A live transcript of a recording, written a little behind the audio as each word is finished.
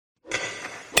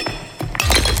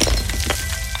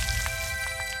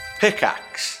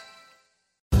Pickaxe.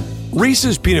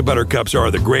 Reese's peanut butter cups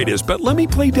are the greatest, but let me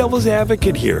play devil's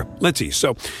advocate here. Let's see.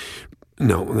 So,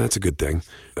 no, that's a good thing.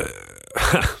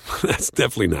 That's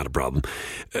definitely not a problem.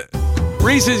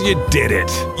 Reese's, you did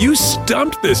it. You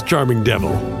stumped this charming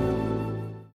devil.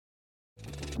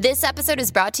 This episode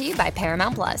is brought to you by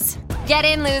Paramount Plus. Get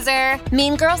in, loser!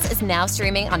 Mean Girls is now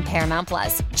streaming on Paramount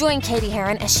Plus. Join Katie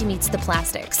Heron as she meets the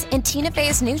plastics in Tina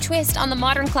Fey's new twist on the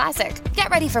modern classic. Get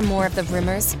ready for more of the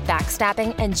rumors,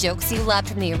 backstabbing, and jokes you loved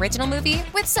from the original movie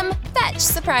with some fetch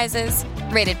surprises.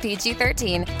 Rated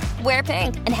PG-13. Wear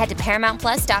pink and head to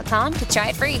ParamountPlus.com to try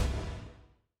it free.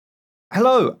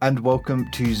 Hello and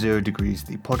welcome to 0 Degrees,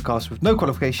 the podcast with no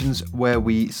qualifications where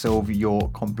we solve your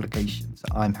complications.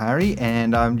 I'm Harry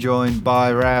and I'm joined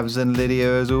by Ravs and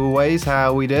Lydia as always.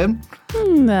 How are we doing?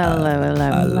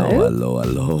 Hello.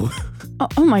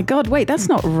 Oh my God, wait, that's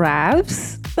not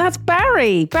Ravs. That's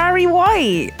Barry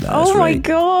White. That's my right.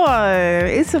 God.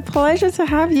 It's a pleasure to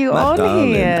have you My on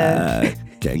darling, here.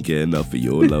 can't get enough of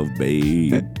your love,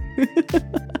 babe.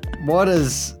 What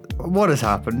has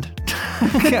happened?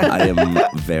 I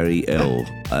am very ill.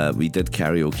 We did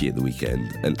karaoke at the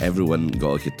weekend and everyone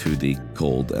got like a 2-day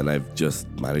cold and I've just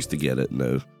managed to get it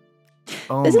now.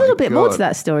 Oh There's a my little bit more God. to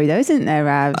that story though, isn't there,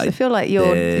 Ravs? I feel like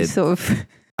you're did. sort of...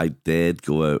 I did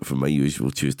go out for my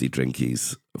usual Tuesday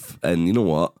drinkies and you know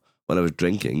what? When I was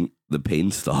drinking, the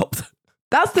pain stopped.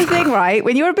 That's the thing, right?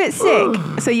 When you're a bit sick,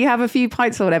 so you have a few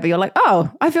pints or whatever, you're like,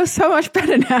 oh, I feel so much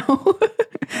better now.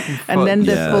 And then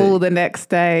the Yeah. fall the next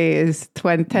day is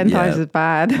 10 times as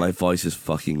bad. My voice is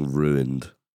fucking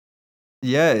ruined.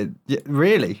 Yeah,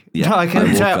 really? Yeah, No, I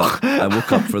can tell. I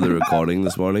woke up for the recording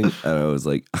this morning and I was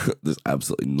like, there's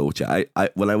absolutely no chance. I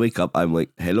when I wake up, I'm like,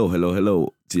 hello.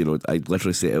 So, you know, I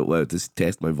literally say it out loud to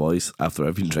test my voice after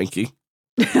I've been drinking.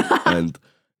 And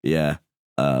yeah,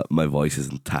 my voice is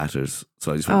in tatters.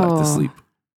 So I just went back to sleep.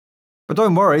 But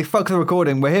don't worry, fuck the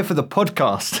recording. We're here for the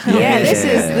podcast. Yeah,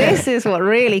 this is what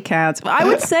really counts. But I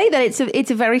would say that it's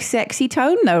a very sexy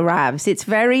tone, though, Ravs. It's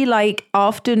very like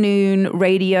afternoon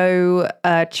radio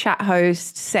chat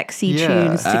host, sexy Yeah.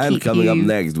 tunes to And keep coming you. up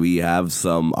next, we have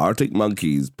some Arctic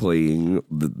Monkeys playing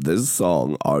this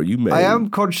song, Are You Made? I am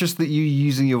conscious that you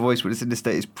using your voice when it's in this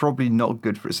state is probably not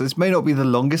good for it. So this may not be the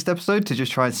longest episode to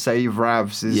just try and save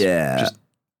Ravs. Yeah.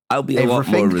 I'll be a lot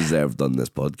everything. more reserved on this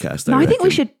podcast. No, I think we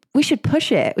reckon. should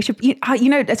push it. We should, you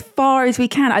know, as far as we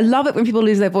can. I love it when people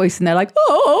lose their voice and they're like,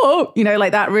 oh, you know,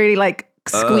 like that really like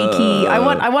squeaky. I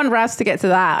want Ravs to get to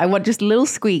that. I want just little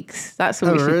squeaks. That's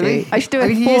what we should really? do. I should do a I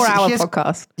mean, 4-hour he has-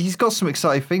 podcast. He's got some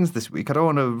exciting things this week. I don't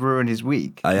want to ruin his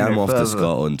week. I am off to further.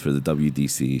 Scotland for the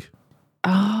WDC.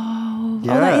 Oh,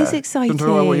 that is exciting. Don't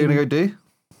know what you're going to go do?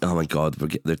 Oh my God,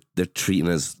 they're treating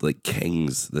us like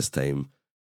kings this time.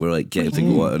 We're like getting to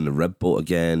go out on the rib boat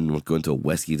again. We're going to a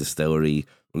whiskey distillery.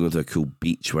 We're going to a cool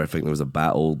beach where I think there was a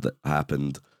battle that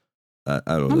happened. I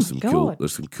don't know.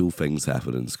 There's some cool things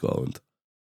happening in Scotland.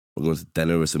 We're going to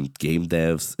dinner with some game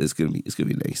devs. It's gonna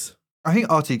be nice. I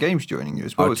think RT Game's joining you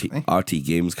as well, isn't he? RT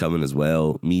Games coming as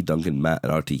well. Me, Duncan, Matt,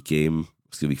 and RT Game.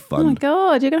 It's gonna be Oh my fun.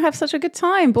 God, you're going to have such a good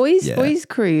time. Boys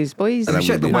cruise. Boys Have you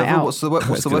checked the night weather? out. What's the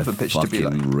It's gonna weather pitch to be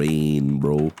like? fucking rain,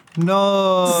 bro.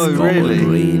 No, Scotland really?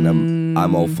 rain.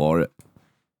 I'm all for it.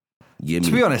 Give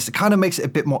To me- be honest, it kind of makes it a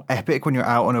bit more epic when you're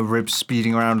out on a rib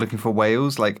speeding around looking for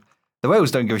whales. Like, the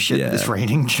whales don't give a shit that it's Yeah.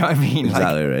 raining. Do you know what I mean? Like,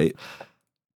 Exactly right.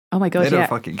 Oh my they God, don't yeah.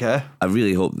 fucking care. I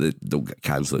really hope that don't get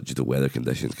cancelled due to weather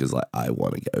conditions because like I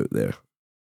want to get out there.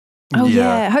 Oh Yeah.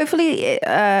 yeah. Hopefully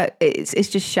it's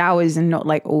just showers and not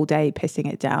like all day pissing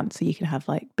it down. So you can have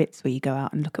like bits where you go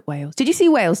out and look at whales. Did you see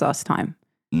whales last time?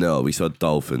 No, we saw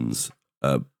dolphins.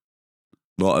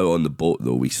 Not out on the boat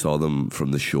though. We saw them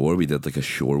from the shore. We did like a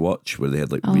shore watch where they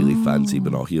had like really fancy Oh.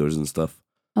 binoculars and stuff.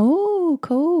 Oh,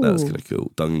 cool. That was kind of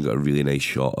cool. Duncan got a really nice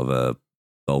shot of a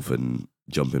dolphin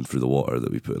jumping through the water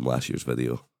that we put in last year's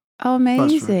video. Oh, That's really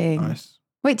amazing. nice.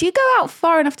 Wait, do you go out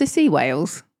far enough to see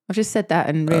whales? I've just said that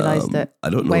and realised that I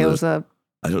don't know. whales are...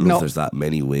 I don't know not- if there's that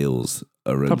many whales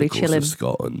around Probably the coast chilling. of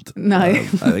Scotland. No. I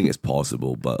think it's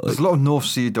possible, but like, There's a lot of North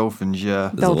Sea dolphins,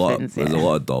 yeah. Dolphins, there's a yeah.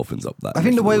 lot of dolphins up that. I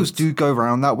think the neck of whales woods. do go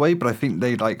around that way, but I think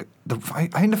they like I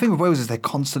think the thing with whales is they're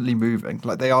constantly moving.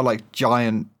 Like they are like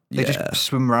giant. They Yeah. just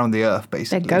swim around the earth They're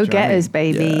basically. do you know what I go-getters, mean?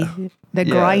 baby. Yeah. They're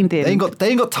Yeah. grinding. They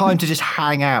ain't got time to just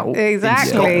hang out. in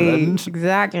Exactly. Scotland.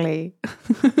 Exactly.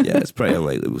 Yeah, it's pretty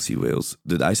unlikely we'll see whales.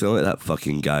 Dude, I sound like that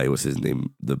fucking guy. What's his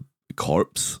name? The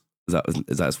corpse. Is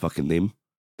that his fucking name?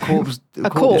 Corpse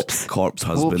Corpse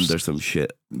husband Corpse. or some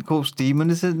shit. demon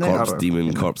is his name. I Corpse don't demon,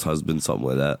 fucking know. corpse husband, something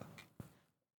like that.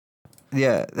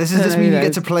 Yeah, does this mean you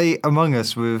get to play Among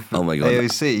Us with Oh my God.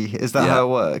 AOC? Is that Yeah. how it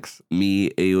works? Me,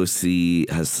 AOC,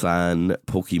 Hassan,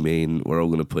 Pokimane, we're all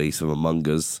going to play some Among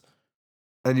Us.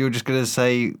 And you're just gonna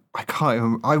say, I can't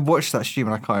remember. I watched that stream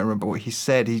and I can't remember what he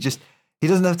said. He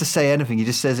doesn't have to say anything. He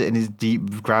just says it in his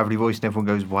deep, gravelly voice, and everyone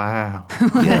goes, "Wow,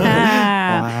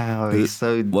 wow, he's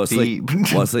so deep."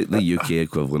 What's like the UK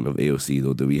equivalent of AOC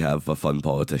though? Do we have a fun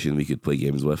politician we could play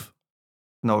games with?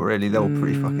 Not really. They're all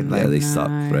pretty fucking Yeah, lame. they suck,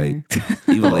 right?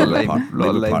 Even Lot of Labour, lame- Party, lot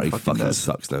of Labour lame Party fucking fucking nerds.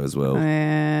 sucks now as well.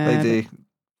 They do.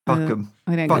 Fuck them.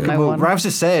 I don't Fuck get them. no Well, one. Ravs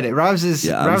is saying it. Yeah, I'm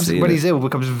Ravs saying when it. he's ill,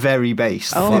 becomes very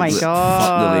based. Oh Fuck my the- God.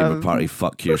 Fuck the Labour Party,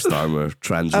 fuck Keir Starmer,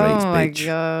 trans rights, Oh my bitch.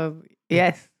 God.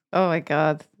 Yes. Oh my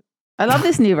God. I love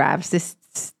this new Ravs, this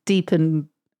deep and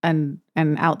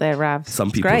out there Ravs. Some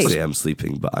It's people great. say I'm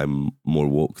sleeping, but I'm more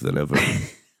woke than ever.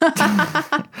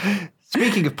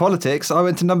 Speaking of politics, I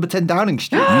went to number 10 Downing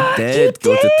Street. You did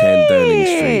go to 10 Downing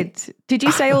Street. Did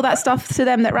you say all that stuff to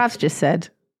them that Ravs just said?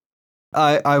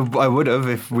 I would have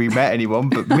if we met anyone,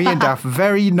 but me and Daff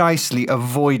very nicely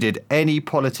avoided any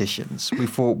politicians. We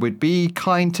thought we'd be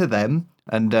kind to them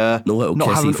and No little not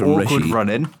have kissy an from awkward Rishi.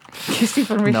 run-in. Kissy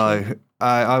from Rishi. No,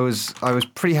 I was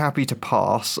pretty happy to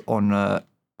pass on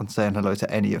saying hello to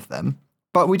any of them.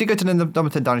 But we did go to the number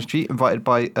 10 Downing Street, invited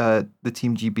by the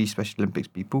Team GB Special Olympics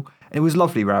people, and it was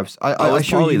lovely, Ravs. I was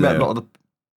assure Polly you met a there? lot of the.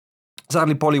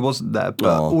 Sadly, Polly wasn't there, but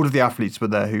Oh. all of the athletes were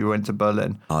there who went to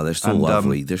Berlin. Oh, they're so And,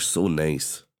 lovely. They're so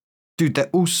nice. Dude, they're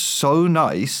all so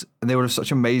nice, and they all have such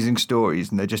amazing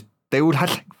stories, and they all had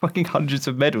like fucking hundreds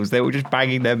of medals. They were just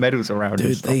banging their medals around. and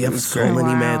Dude, stuff. they It have was so great.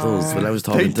 many Wow. medals. When I was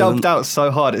They talking to them, dubbed out so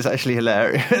hard. It's actually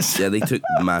hilarious. yeah, they took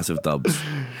massive dubs.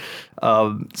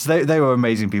 So they were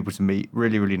amazing people to meet.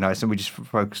 Really, really nice, and we just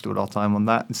focused all our time on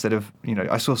that instead of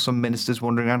I saw some ministers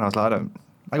wandering around. I was like,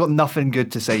 I got nothing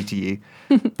good to say to you,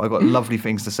 but I got lovely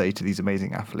things to say to these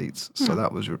amazing athletes. So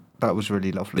that was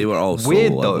really lovely. They were all so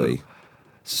weird lovely. though.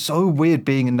 So weird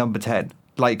being in number 10.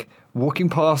 Like walking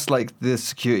past like the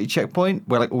security checkpoint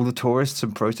where like all the tourists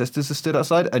and protesters are stood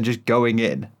outside and just going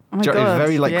in. Oh my It's God,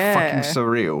 very like yeah. fucking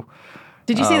surreal.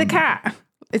 Did you see the cat?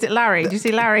 Is it Larry? Did you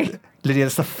see Larry? Lydia,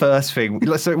 that's the first thing.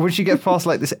 Like, so once you get past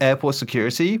like this airport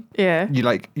security, Yeah.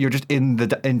 you're just in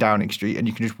Downing Street and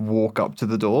you can just walk up to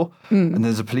the door and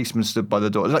there's a policeman stood by the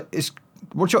door. It's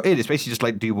once you're in, it's basically just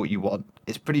like do what you want.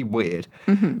 It's pretty weird.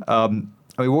 And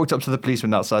we walked up to the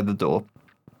policeman outside the door.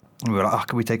 And we were like, oh,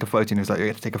 can we take a photo? And he was like, you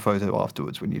have to take a photo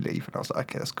afterwards when you leave. And I was like,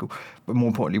 okay, that's cool. But more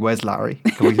importantly, where's Larry?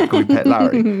 Can we pet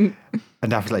Larry?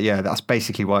 And Daff was like, yeah, that's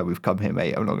basically why we've come here,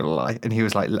 mate. I'm not going to lie. And he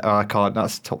was like, oh, I can't.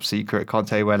 That's top secret. Can't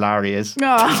tell you where Larry is. Oh.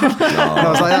 And I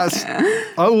was like, that's...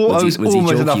 I was Was he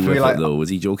almost enough joking to with be like... it though? Was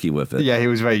he joking with it? Yeah, he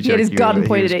was very He had his joking gun with it. He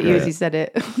pointed was at you as great. he said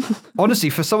it.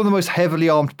 Honestly, for some of the most heavily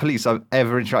armed police I've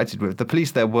ever interacted with, the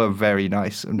police there were very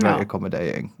nice and very Oh.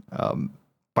 accommodating.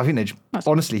 But I think they just...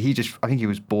 Honestly, I think he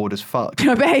was bored as fuck.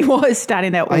 I bet he was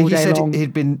standing there all He day said long.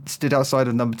 he'd been stood outside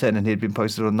of number 10 and he'd been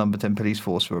posted on number 10 police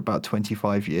force for about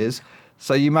 25 years.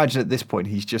 So you imagine at this point,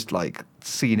 he's just like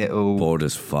seen it all. Bored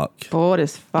as fuck. Bored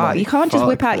as fuck. Like, You can't just fuck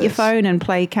whip out your this. phone and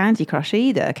play Candy Crush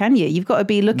either, can you? You've got to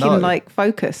be looking No. like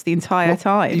focused the entire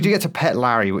time. You do get to pet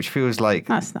Larry, which feels like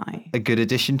That's nice. a good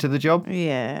addition to the job.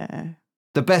 Yeah.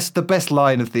 The best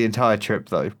line of the entire trip,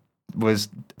 though, was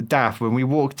Daff when we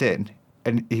walked in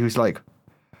and he was like,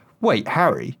 wait,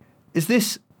 Harry, is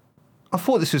this... I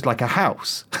thought this was like a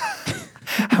house.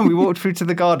 And we walked through to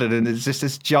the garden and it's just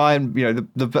this giant,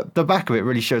 the back of it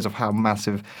really shows off how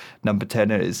massive number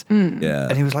 10 is. Yeah.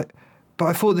 And he was like, but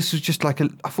I thought this was just like I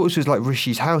thought this was like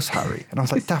Rishi's house, Harry. And I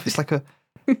was like, Daff, it's like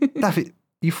Daff,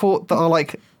 you thought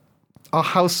that our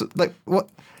house, like what?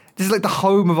 This is like the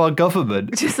home of our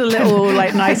government. Just a little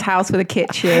like nice house with a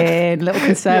kitchen, little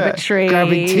conservatory.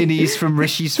 Grabbing tinnies from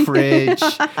Rishi's fridge.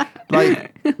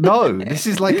 Like, no, this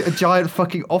is like a giant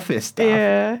fucking office, Daff.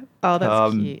 Yeah. Oh,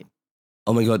 that's cute.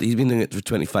 Oh my god, he's been doing it for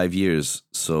 25 years.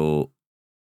 So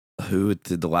who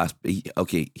did the last?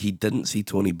 He didn't see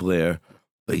Tony Blair,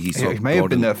 but he saw. He may have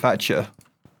been Gordon. there, Thatcher.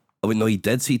 Oh wait, no, he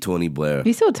did see Tony Blair.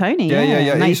 He saw Tony.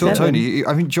 Yeah. He saw 97. Tony.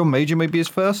 I think John Major maybe his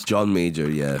first. John Major,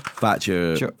 yeah.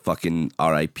 Thatcher, fucking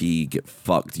R.I.P. Get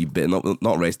fucked. You bit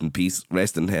not rest in peace,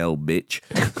 rest in hell, bitch.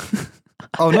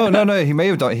 Oh no. He may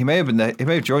have done. He may have been there. He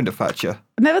may have joined a Thatcher.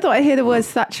 I never thought I'd hear the words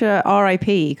Thatcher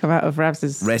R.I.P. come out of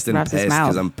Ravs's Rest in Ravs's piss mouth.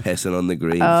 because I'm pissing on the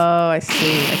grave. Oh, I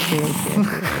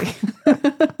see.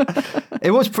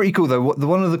 It was pretty cool though.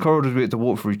 One of the corridors we had to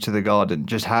walk through to the garden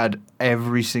just had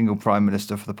every single prime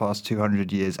minister for the past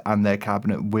 200 years and their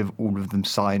cabinet with all of them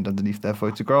signed underneath their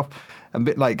photograph. A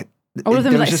bit like All of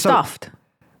them there was like just some- stuffed.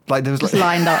 Like there was Just like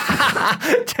lined up.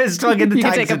 just fucking the You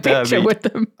can take a picture taxidermy. with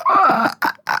them.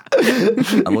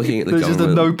 I'm looking at the There's just a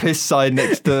government. no piss sign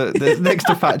next to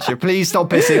Thatcher. Please stop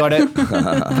pissing on it.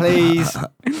 Please.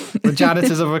 The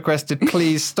janitors have requested.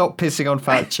 Please stop pissing on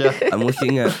Thatcher. I'm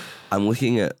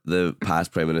looking at the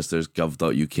past prime minister's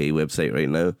gov.uk website right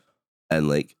now, and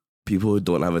like people who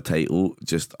don't have a title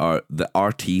just are the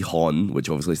RT Hon, which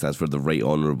obviously stands for the Right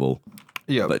Honourable.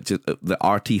 Yeah, But just, the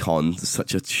RT Hon is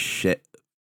such a shit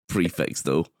prefix,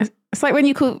 though. It's like when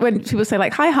people say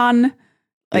like, hi, hun,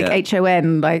 like Yeah.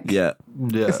 HON, like, Yeah,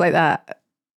 it's like that.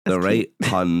 the Right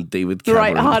Hon, David The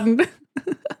right Cameron.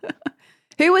 hun.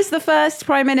 Who was the first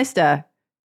prime minister?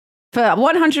 For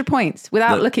 100 points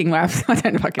without looking, Rav. I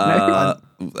don't fucking know.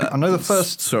 I know the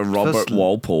first Sir Robert first-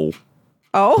 Walpole.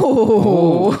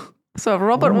 So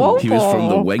Robert Walpole. He was from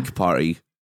the Whig Party.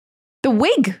 The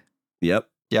Whig? Yep.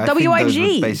 Yeah, I think those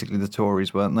WIG. were basically the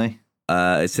Tories, weren't they?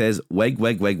 It says Whig,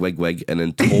 and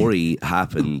then Tory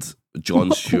happened.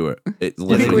 John Stewart. It's Whig,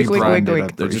 literally Whig, Whig, branded, Whig. I'm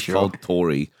they're pretty just sure. called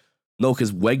Tory. No,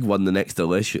 because Whig won the next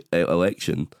election.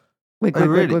 Whig, Oh, Whig,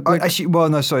 really? Whig, Whig. Actually, well,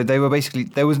 no, sorry. There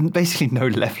was basically no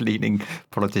left-leaning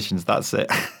politicians. That's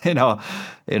it in our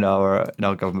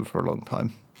government for a long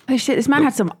time. Oh shit, this man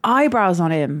had some eyebrows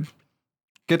on him.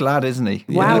 Good lad, isn't he?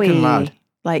 Good-looking lad. Wowie.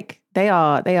 Like they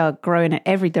are growing in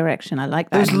every direction. I like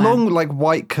that. Those man. long, like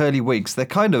white curly wigs. They are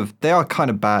kind of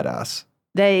badass.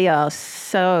 They are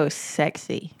so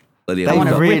sexy. Lydia, They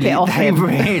wanna look up- rip it off him.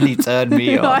 really turned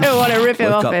me on. I want to rip it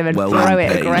look off up him and William throw it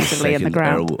Petty, aggressively in the second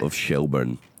ground. Earl of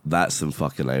Shelburne. That's some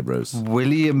fucking eyebrows.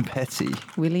 William Petty.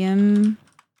 William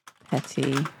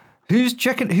Petty. Who do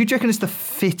you reckon is the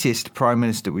fittest prime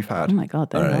minister we've had? Oh my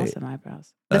god, there All are right. some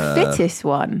eyebrows. The fittest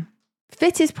one.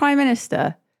 Fittest prime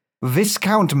minister.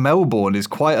 Viscount Melbourne is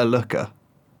quite a looker.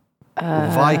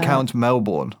 Viscount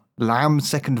Melbourne. Lamb,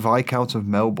 second Viscount of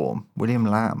Melbourne. William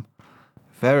Lamb.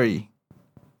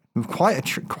 Quite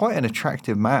an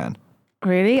attractive man.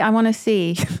 Really? I want to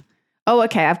see. Oh,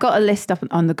 okay. I've got a list up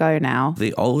on the go now.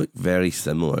 They all look very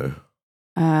similar.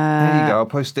 There you go. I'll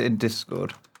post it in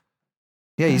Discord.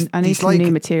 Yeah, I need he's some like,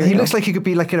 new material. He looks like he could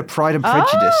be like in a Pride and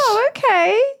Prejudice. Oh,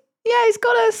 okay. Yeah, he's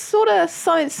got a sort of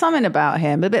something about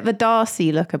him, a bit of a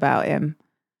Darcy look about him.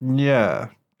 Yeah.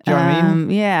 Do you know what I mean?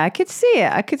 Yeah, I could see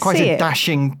it. I could Quite see a it.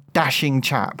 dashing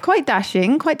chap. Quite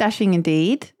dashing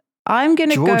indeed. I'm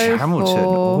gonna George go Hamilton.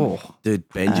 for. Oh. Dude,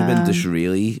 Benjamin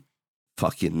Disraeli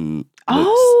fucking looks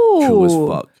Oh. cool as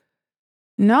fuck.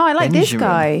 No, I like this Benjamin.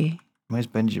 guy. Where's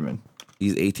Benjamin?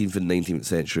 He's 18th and 19th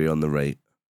century on the right.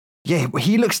 Yeah,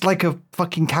 he looks like a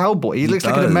fucking cowboy. He looks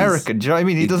like an does. American. Do you know what I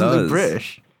mean? He doesn't look does.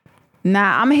 British.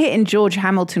 Nah, I'm hitting George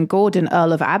Hamilton Gordon,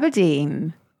 Earl of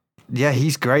Aberdeen. Yeah,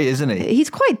 he's great, isn't he? He's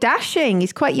quite dashing.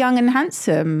 He's quite young and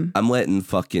handsome. I'm letting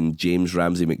fucking James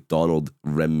Ramsey McDonald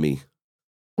rim me.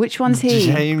 Which one's he?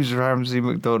 James Ramsey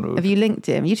McDonald. Have you linked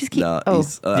him? You just keep. Nah, oh,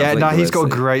 he's, yeah, I've no, linked he's the got a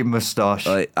website. great moustache.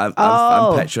 I'm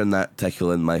Oh. picturing that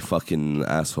tickling my fucking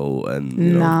asshole and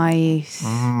you know, nice.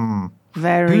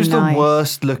 Very Who's nice. the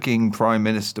worst looking prime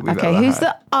minister we've Okay, ever who's had?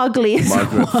 the ugliest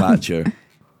Margaret one? Thatcher.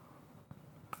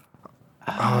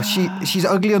 Oh, she's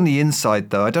ugly on the inside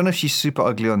though. I don't know if she's super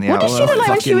ugly on the What does outside. she look like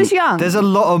when she fucking- was young? There's a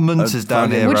lot of munters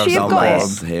down here. Would she have got it?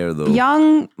 Dumbass hair though.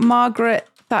 Young Margaret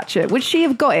Thatcher. Would she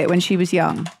have got it when she was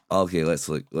young? Okay, let's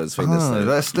find this Oh, out.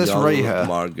 let's Young rate her.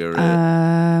 Margaret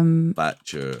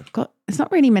Thatcher. God, there's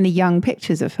not really many young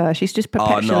pictures of her. She's just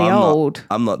perpetually I'm old.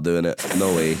 I'm not doing it.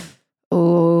 No way.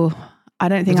 Oh, I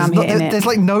don't think I'm hitting it. There's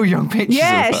like no young pictures.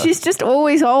 Yeah, of her. she's just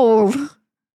always old.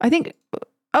 I think.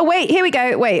 Oh wait, here we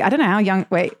go. Wait, I don't know how young.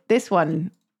 Wait, this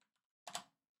one.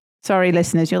 Sorry,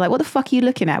 listeners. You're like, what the fuck are you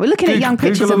looking at? We're looking at young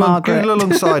pictures of Margaret. Google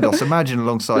alongside us. Imagine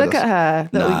alongside Look us. at her.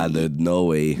 Look, Nah, dude, no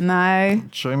way. No.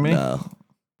 Show me. No.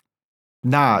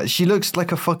 Nah, she looks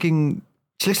like a fucking.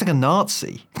 She looks like a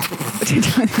Nazi.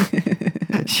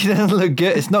 She doesn't look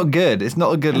good. It's not good. It's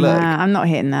not a good look. Nah, I'm not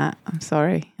hitting that. I'm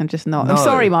sorry. I'm just not. No. I'm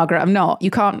sorry, Margaret. I'm not.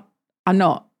 You can't. I'm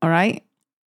not. All right.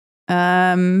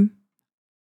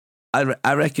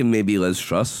 I reckon maybe Liz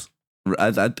Truss.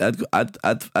 I'd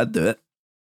do it.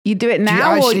 You do it Do you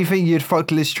now, or actually think you'd fuck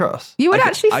Liz Truss? you would I could-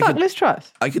 actually I fuck could- Liz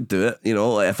Truss? I could do it. You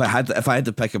know, like, if I had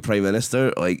to pick a prime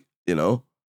minister, like you know,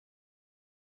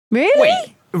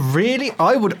 Really? Really?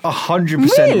 I would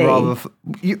 100% Really? rather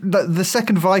the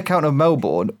second Viscount of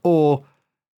Melbourne or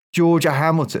Georgia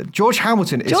Hamilton. George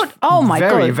Hamilton is Oh my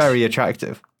very, God. very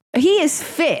attractive. He is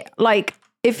fit. Like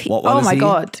if he, What one oh is my he?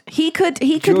 God, he could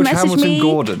George message Hamilton me.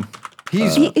 Gordon.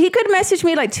 He's He could message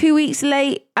me like 2 weeks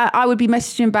late. I would be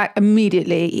messaging back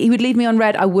immediately. He would leave me on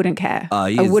red. I wouldn't care. He I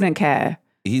is- wouldn't care.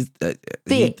 he's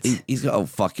Fit. he's got a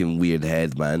fucking weird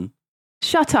head, man.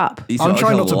 Shut up. I'm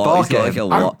trying not to bark He's got at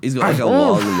like him. he's got like a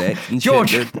long neck and George.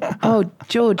 shit, dude. Oh,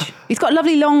 George. He's got a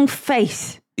lovely long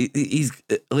face. He's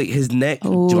like his neck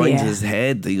Oh, joins yeah. his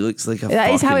head. He looks like a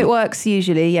That is how it works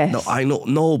usually, yes. No, I don't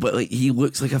know, but like he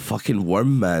looks like a fucking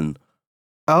worm, man.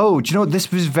 Oh, do you know what?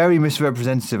 This was very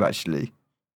misrepresentative, actually.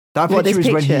 That What, picture this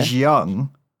is when picture? he's young.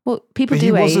 Well, people But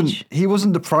do he age.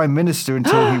 wasn't the prime minister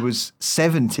until he was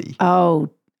 70.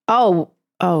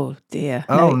 Oh dear.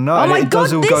 Oh no, Oh my it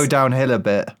does God, all go this- downhill a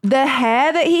bit. The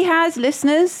hair that he has,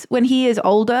 listeners, when he is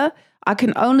older, I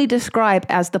can only describe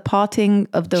as the parting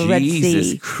of the Red Sea.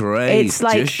 Jesus Christ. It's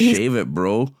like just he's- shave it,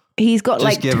 bro. He's got Just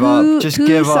like give two, up. Just two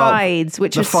give up. sides,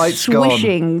 which The are fight's gone.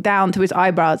 swishing down to his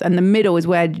eyebrows, and the middle is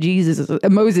where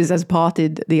Moses has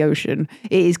parted the ocean.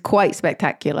 It is quite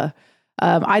spectacular.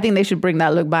 I think they should bring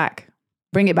that look back.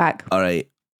 Bring it back. All right.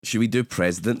 Should we do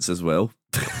presidents as well?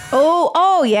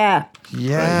 Oh yeah.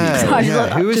 Yeah. Sorry, yeah.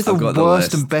 just- Who is just- the I've got the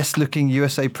worst list. and best looking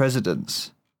USA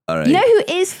presidents? All right. You know who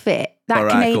is fit? That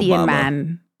Barack Canadian Obama.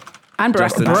 man. And Barack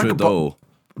Justin Obama. Trudeau.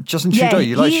 Justin Trudeau.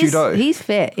 You like Trudeau? He's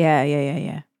fit.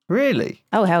 Yeah. Really?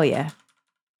 Oh hell yeah.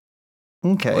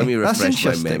 Okay. Let me That's refresh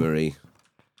my interesting. memory.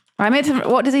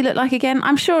 What does he look like again?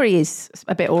 I'm sure he is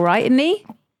a bit all right, isn't he?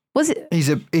 Was it?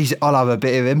 I'll have a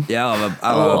bit of him. Yeah, I'll have a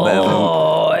bit of him.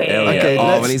 Oh, yeah. Hell yeah. Okay,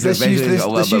 Oh, when he's let's use eventually this. got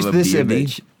a Let's little use bit of a this beardy.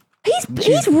 image.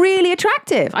 He's really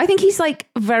attractive. I think he's like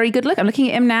very good look. I'm looking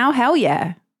at him now. Hell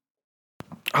yeah.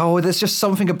 Oh, there's just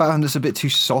something about him that's a bit too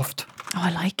soft. Oh,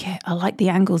 I like it. I like the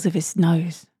angles of his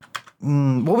nose.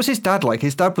 What was his dad like?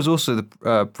 His dad was also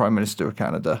the Prime Minister of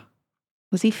Canada.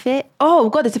 Was he fit? Oh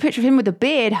god, there's a picture of him with a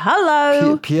beard.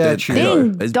 Hello. Pierre Dude, Trudeau.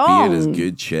 Ding His dong. beard is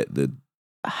good shit, dude.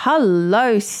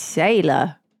 Hello,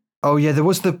 sailor. Oh yeah, there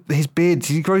was his beard. Did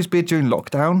he grow his beard during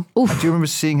lockdown? Oof. I do remember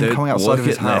seeing him Dude, coming outside look of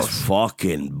his at this house.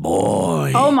 fucking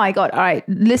boy. Oh my god. All right,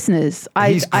 listeners,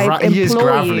 I He is implore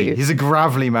gravelly. you He's a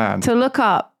gravelly man. to look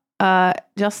up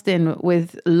Justin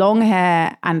with long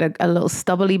hair and a little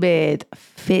stubbly beard,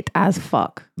 fit as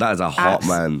fuck. That is a hot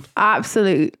man.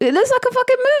 Absolute. It looks like a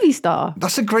fucking movie star.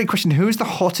 That's a great question. Who is the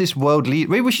hottest world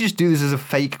leader? Maybe we should just do this as a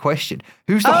fake question.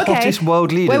 Who's the Okay. hottest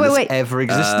world leader Wait. that's ever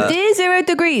existed? Dear 0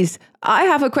 Degrees, I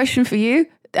have a question for you.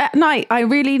 At night, I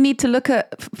really need to look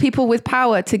at people with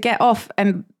power to get off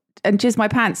and jizz my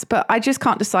pants, but I just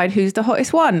can't decide who's the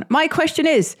hottest one. My question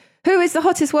is, who is the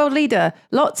hottest world leader?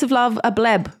 Lots of love, a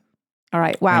bleb. All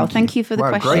right. Wow. Thank you for the Wow,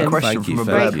 question. great question Thank you from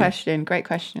a for Great that. question. Great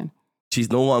question. She's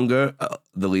no longer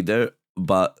the leader,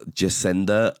 but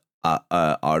Jacinda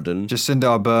Ardern.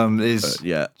 Jacinda Ardern is.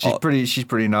 yeah. She's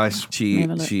pretty nice.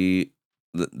 The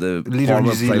Leader of former New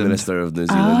Prime Zealand. Minister of New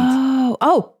Zealand.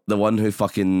 Oh, The one who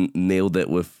fucking nailed it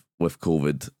with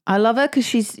COVID. I love her because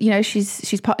she's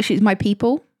my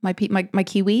people, my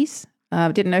Kiwis.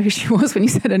 Didn't know who she was when you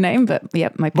said her name, but yeah,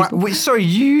 my people. Wait, sorry,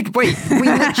 we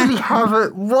literally have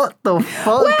it. What the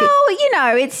fuck? Well, you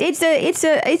know, it's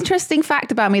a interesting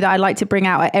fact about me that I like to bring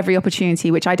out at every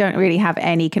opportunity, which I don't really have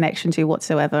any connection to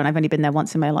whatsoever, and I've only been there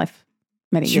once in my life,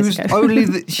 many She years was ago.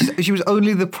 she was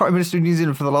only the Prime Minister of New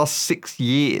Zealand for the last 6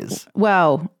 years.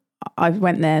 Well, I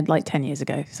went there like 10 years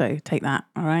ago, so take that.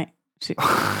 All right, take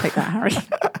that, Harry.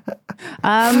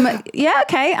 Yeah,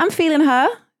 okay. I'm feeling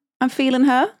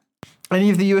her. Any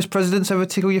of the US presidents ever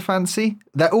tickle your fancy?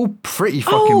 They're all pretty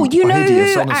fucking Oh, you know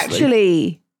hideous, who honestly.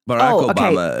 actually? Barack okay.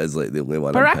 Obama is like the only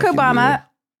one. I'm Barack picking Obama.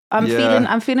 here.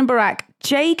 I'm feeling Barack.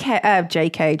 JR.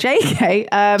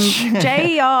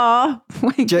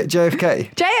 Wait,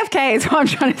 JFK. JFK is what I'm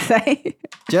trying to say.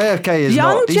 JFK is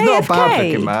Young not. He's JFK. not a bad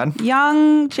looking man.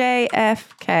 Young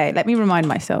JFK. Let me remind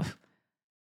myself.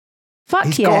 Fuck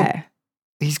He's yeah.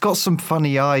 He's got some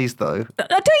funny eyes though. Don't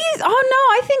you? Oh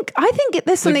no, I think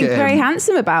there's something at very him.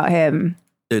 handsome about him.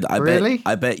 Dude, Really?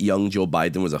 I bet young Joe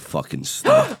Biden was a fucking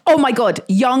star. Oh my God,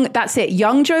 that's it.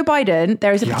 Young Joe Biden.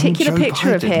 There is a Young particular Joe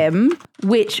picture of Biden. him,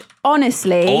 which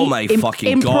honestly Oh my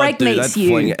fucking god, dude! I'd impregnates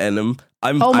fling you. it in him.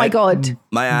 Oh my God.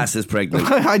 My ass is pregnant.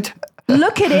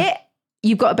 Look at it.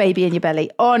 You've got a baby in your belly.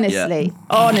 Honestly,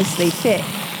 fit.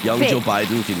 Young fit. Joe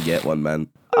Biden can get one, man.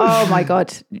 Oh my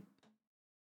God.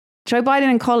 Joe Biden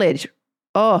in college.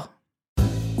 Oh,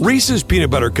 Reese's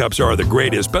peanut butter cups are the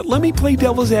greatest, but let me play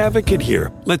devil's advocate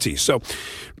here. Let's see. So,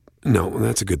 no,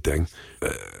 that's a good thing.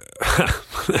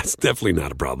 That's definitely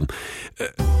not a problem.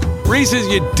 Reese's,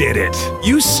 you did it.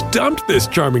 You stumped this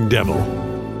charming devil.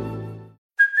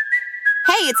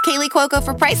 Hey, it's Kaylee Cuoco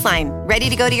for Priceline. Ready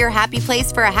to go to your happy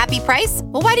place for a happy price?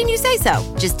 Well, why didn't you say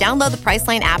so? Just download the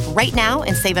Priceline app right now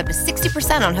and save up to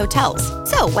 60% on hotels.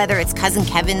 So whether it's Cousin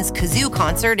Kevin's Kazoo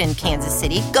Concert in Kansas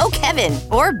City, go Kevin,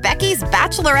 or Becky's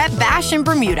Bachelorette Bash in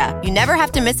Bermuda, you never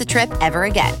have to miss a trip ever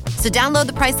again. So download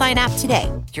the Priceline app today.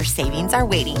 Your savings are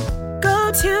waiting. Go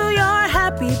Go to your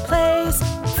happy place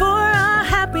for a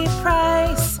happy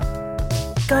price.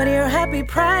 Go to your happy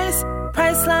price,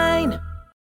 Priceline.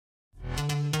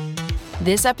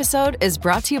 This episode is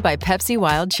brought to you by Pepsi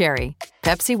Wild Cherry.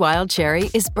 Pepsi Wild Cherry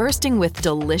is bursting with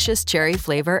delicious cherry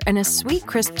flavor and a sweet,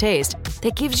 crisp taste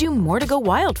that gives you more to go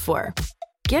wild for.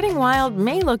 Getting wild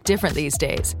may look different these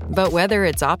days, but whether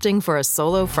it's opting for a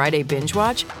solo Friday binge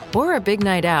watch or a big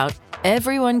night out,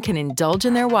 everyone can indulge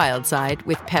in their wild side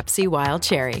with Pepsi Wild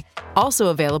Cherry. Also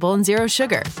available in Zero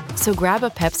Sugar. So grab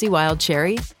a Pepsi Wild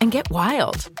Cherry and get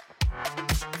wild.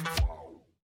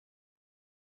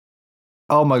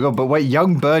 Oh my God, but wait,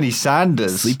 young Bernie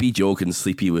Sanders. Sleepy Joe can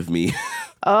sleepy with me.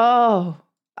 Oh,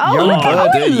 Young look, I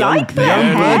Bernie, really like that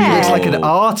Young Bernie hair. looks like an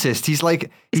artist. He's like got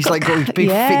these big, thick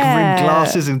rimmed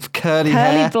glasses and curly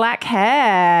hair. black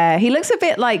hair. He looks a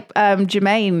bit like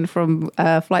Jermaine from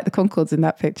Flight the Conchords in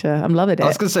that picture. I'm loving it. I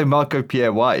was going to say Marco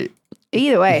Pierre White.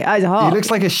 Either way, eyes hot. He looks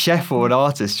like a chef or an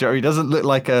artist. Joe. He doesn't look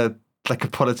like a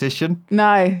politician.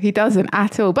 No, he doesn't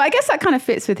at all. But I guess that kind of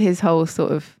fits with his whole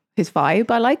sort of his vibe.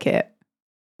 I like it.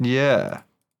 Yeah.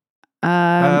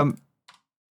 All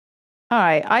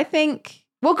right. I think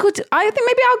maybe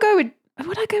I'll go with.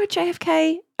 Would I go with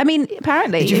JFK? I mean,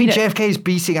 apparently. Do you think JFK is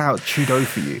beating out Trudeau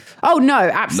for you? Oh no,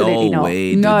 absolutely No not.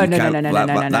 way. No, dude. no, You no, can't- no, no, that,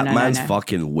 no, no, that no, man's no.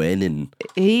 fucking winning.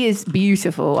 He is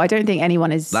beautiful. I don't think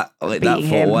anyone is That beating photo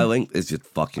him. I linked is just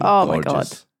fucking Oh my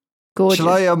gorgeous. God.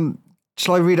 Gorgeous.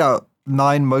 Shall I read out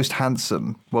 9 most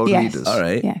handsome world Yes. leaders? All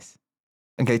right. Yes.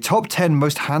 Okay, top 10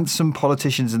 most handsome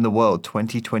politicians in the world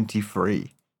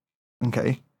 2023.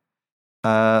 Okay.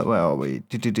 Where are we?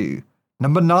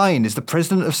 Number 9 is the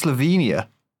president of Slovenia.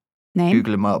 Name.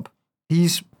 Google him up.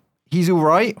 He's all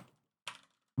right.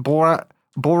 Borut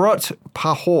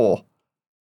Pahor.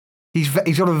 He's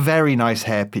got a very nice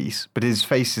hairpiece, but his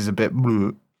face is a bit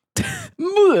bleh.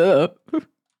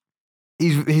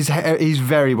 He's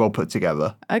very well put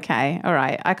together. Okay. All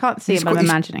right. I can't see He's him, but I'm got-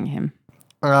 he's- imagining him.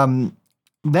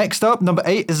 Next up, number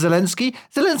 8 is Zelensky.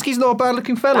 Zelensky's not a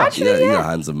bad-looking fella. Actually, He's yeah. a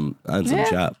handsome Yeah.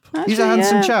 chap. He's a Actually,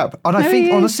 handsome yeah. chap. And I No, think, he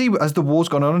is. honestly, as the war's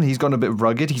gone on and he's gone a bit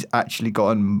rugged, he's actually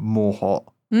gotten more hot.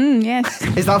 Yes.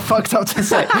 Is that fucked up to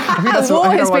say? I think that's War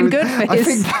I has know been I good for I his-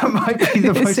 think that might be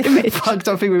the his most image. fucked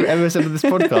up thing we've ever said on this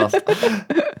podcast.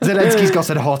 Zelensky's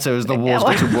gotten hotter as the war's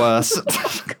gotten worse.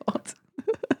 God.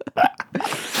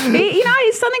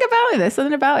 He's something about him. There's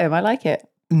something about him. I like it.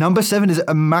 Number 7 is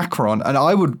a Macron, and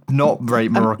I would not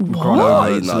rate Macron Oh, over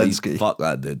no, he's- Zelensky. fuck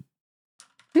that dude.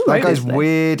 Who That wrote guy's this thing?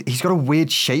 weird. He's got a weird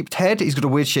shaped head. He's got a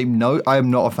weird shaped nose. I am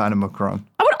not a fan of Macron.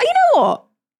 You know what?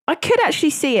 I could actually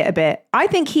see it a bit. I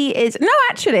think he is. No,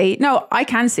 actually, no, I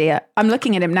can see it. I'm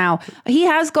looking at him now. He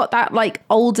has got that like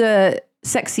older,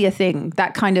 sexier thing,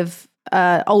 that kind of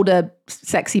older,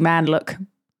 sexy man look,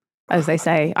 as they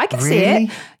say. I can see Really?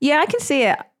 it. Yeah, I can see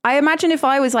it. I imagine if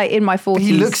I was like in my 40s.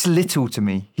 He looks little to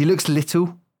me. He looks little.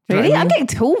 Do you know Really? what I I'm mean? getting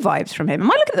tall vibes from him. Am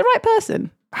I looking at the right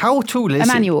person? How tall is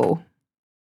Emmanuel.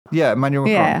 he? Yeah, Emmanuel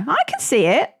Macron. Yeah, I can see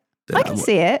it. Dude, I can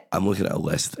see it. I'm looking at a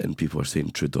list and people are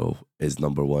saying Trudeau is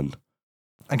number 1.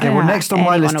 Okay, well, Yeah, next on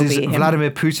my anyone list will is beat him. Vladimir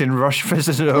Putin,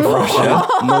 President of Russia.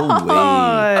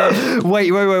 No way.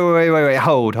 Wait.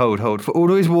 Hold. For all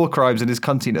of his war crimes and his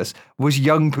cuntiness, was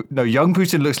young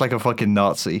Putin looks like a fucking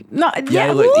Nazi. No, Yeah,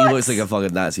 he what? looks like a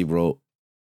fucking Nazi, bro.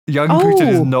 Young Putin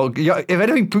is Oh. not. If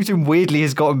anything, Putin weirdly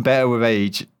has gotten better with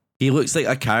age. He looks like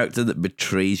a character that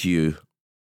betrays you,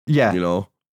 Yeah, you know?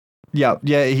 yeah.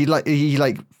 He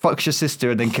fucks your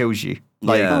sister and then kills you.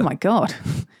 Like, Yeah. Oh my God.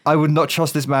 I would not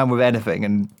trust this man with anything,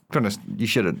 and to be honest, you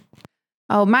shouldn't.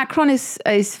 Oh, Macron is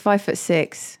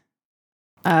 5'6".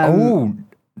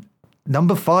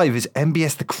 Number 5 is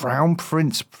MBS, the Crown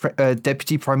Prince,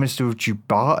 Deputy Prime Minister of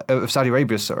of Saudi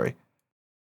Arabia. Sorry,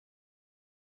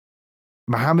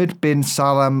 Mohammed bin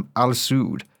Salam Al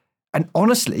Saud, and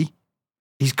honestly,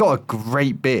 he's got a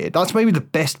great beard. That's maybe the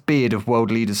best beard of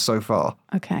world leaders so far.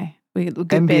 Okay. Good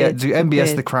MBS, beard, do good MBS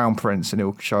beard. the Crown Prince, and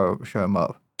he'll show him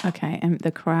up. Okay, and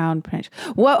the Crown Prince.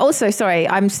 Well, also, sorry,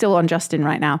 I'm still on Justin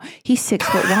right now. He's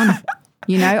 6'1".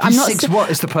 You know, I'm not.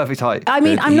 6'1" is the perfect height. I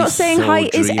mean, Dude, I'm not he's saying so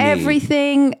height is dreamy.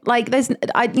 everything. Like,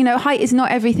 height is not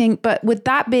everything. But with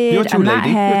that You're a beard tall and that lady.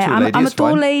 You're a hair, tall I'm lady, a it's tall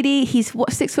fine. lady. He's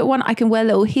 6'1". I can wear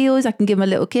little heels. I can give him a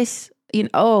little kiss. You know,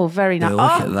 oh, very nice. Look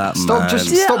at that Stop!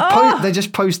 man. They're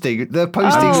just posting. They're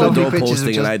posting Oh. lovely Trudeau pictures of posting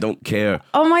just. and I don't care.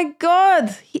 Oh my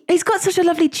God. He's got such a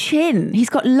lovely chin. He's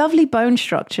got lovely bone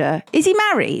structure. Is he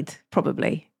married?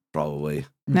 Probably. Probably.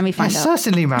 Let me He's find out.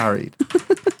 certainly married.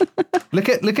 look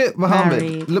at Mohammed.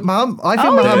 Married. Look, I think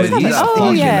Oh, Mohammed. he's he's a oh,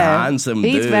 fucking yeah. handsome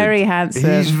He's dude. very handsome.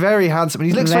 He's very handsome, and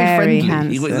he looks very Very friendly.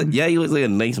 handsome. He looks like a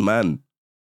nice man.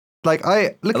 Like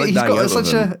I like he's hanging got out with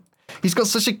such him. a He's got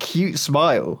such a cute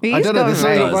smile. He's I don't know. got There's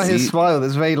something very- about his smile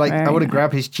that's very like, I Very want to nice.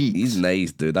 grab his cheeks. He's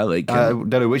nice, dude. I like I him.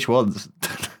 don't know which ones.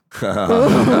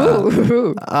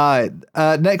 Ooh.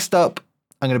 Next up,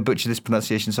 I'm going to butcher this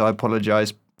pronunciation, so I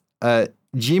apologize.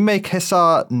 Jime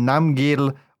Kesar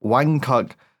Namgil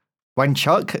Wangchuk,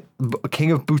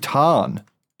 King of Bhutan.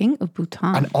 King of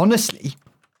Bhutan. And honestly,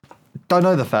 don't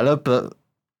know the fella, but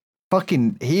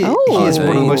fucking he is Oh. one of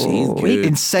the most He's good.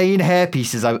 insane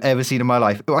hairpieces I've ever seen in my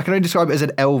life. I can only describe it as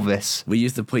an Elvis. We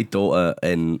used to play Dota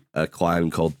in a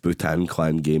clan called Bhutan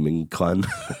Clan Gaming Clan.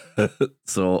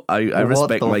 So I What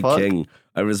respect the my fuck? king.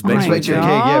 I Oh respect my my Respect your king.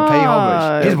 king, yeah, pay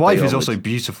homage. His God. wife Pay is homage. also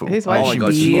beautiful. His Oh wife's my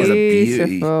God, she is a beauty.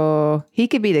 beautiful. He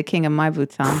could be the king of my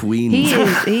Bhutan. Queen.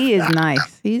 He is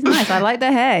nice. He's nice. I like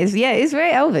the hair. It's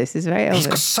very Elvis. It's very He's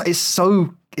got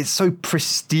Elvis. it's so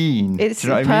pristine. It's Do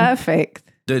you know what I mean? perfect.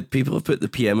 Dude, people have put the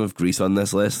PM of Greece on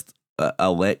this list.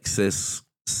 Alexis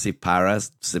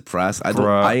Tsipras.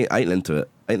 I ain't into it.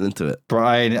 Bro,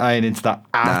 I ain't into that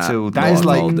at Nah, all. That not is at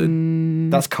like all,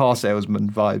 dude. that's car salesman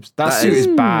vibes. That That suit is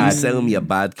bad. He's selling me a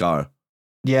bad car.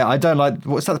 Yeah, I don't like.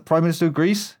 What's that? The Prime Minister of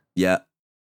Greece? Yeah,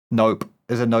 Nope.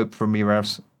 There's a nope from me,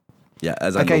 Ravs. yeah.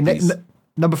 As I Okay, know, he's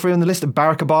number 3 on the list,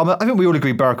 Barack Obama. I think we all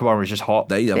agree Barack Obama is just hot.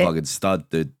 a fucking stud,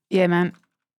 dude. Yeah, man.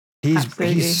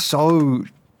 Absolutely. He's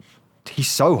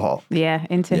so hot. Yeah,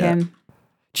 into Yeah. him.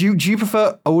 Do you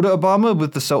prefer older Obama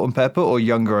with the salt and pepper or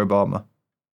younger Obama?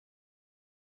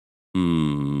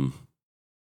 Hmm.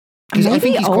 'Cause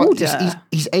Maybe older.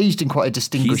 He's aged in quite a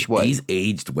distinguished way. He's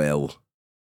aged well.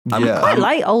 I yeah.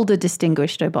 like older,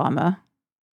 distinguished Obama.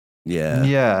 Yeah.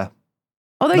 Yeah.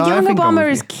 Although No, I young think I'm Obama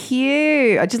with is you.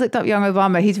 cute. I just looked up young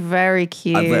Obama. He's very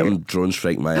cute. I'd let him drone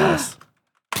strike my ass.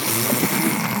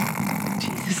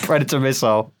 Predator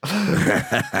missile.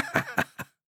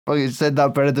 Oh, you said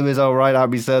that Predator missile right at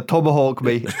me, sir. Tomahawk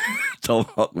me.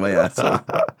 Tomahawk my ass.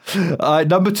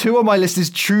 Number 2 on my list is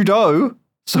Trudeau.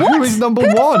 So What? who is number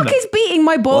Who 1? the fuck is beating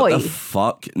my boy? What the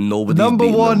fuck? Nobody's Number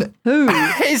beating 1 him. Who?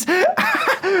 is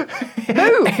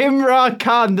Imran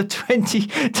Khan, the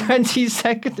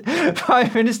 22nd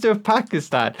Prime Minister of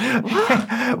Pakistan.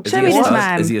 Is Show he me a this stud?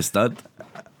 man. Is he a stud?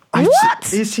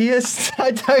 What? Is he a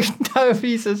stud? I don't know if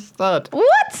he's a stud.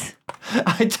 What?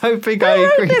 I don't think I Who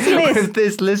wrote agree this list? with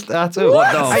this list at all.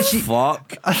 What the Actually,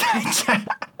 fuck?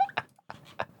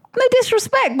 No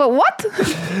disrespect, but what?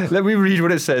 let me read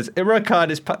what it says. Imran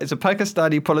Khan is a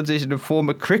Pakistani politician and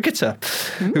former cricketer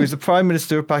who is the Prime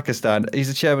Minister of Pakistan. He's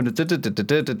the chairman of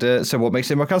So what makes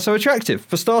Imran Khan so attractive?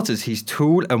 For starters, he's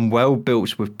tall and well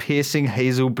built with piercing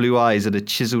hazel blue eyes and a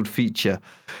chiseled feature.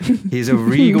 He has a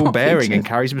regal Not bearing feature. and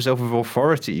carries himself with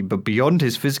authority, but beyond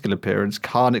his physical appearance,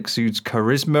 Khan exudes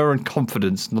charisma and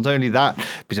confidence. Not only that, but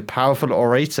he's a powerful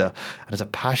orator and has a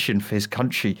passion for his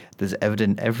country that's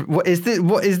evident What is this?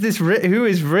 Who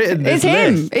has written this It's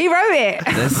him. list? He wrote it.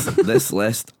 This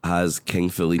list has King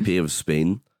Felipe of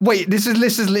Spain. Wait, this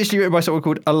list is literally written by someone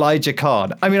called Elijah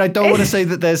Khan. I mean, I don't want to say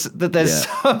that there's Yeah.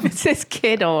 some... It's his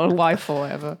kid or wife or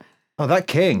whatever. Oh, that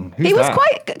king. Who's He was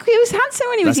that? he was handsome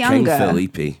when he was That's younger. King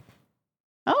Felipe.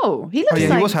 Oh, he Oh, looks yeah,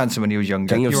 like he was handsome when he was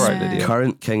younger. King of You're right, Yeah. Lydia.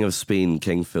 Current King of Spain,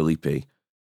 King Felipe.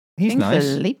 He's King nice.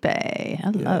 Felipe.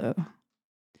 Hello.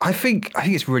 I think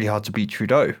it's really hard to beat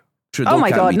Trudeau. Trudeau Oh my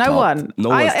can't God, be no topped. one. No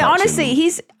one's touching honestly,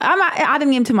 him. I'm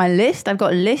adding him to my list. I've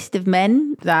got a list of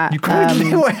men that You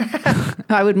couldn't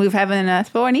I would move heaven and earth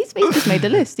for, and he's just made the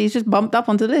list. He's just bumped up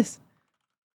onto the list.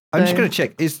 I'm just So- going to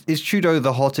check. Is Trudeau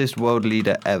the hottest world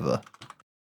leader ever?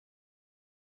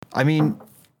 I mean,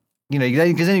 you know,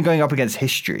 he's only going up against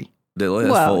history. The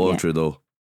latest Well, photo yeah. of Trudeau.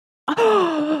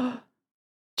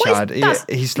 Chad, that's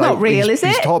he's not real, he's, is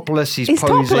he's it? topless. He's He's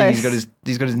posing. topless.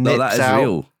 He's got his No, nips that is out.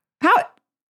 real. How?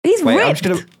 He's Wait, ripped.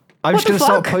 I'm What just gonna the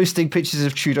start fuck? posting pictures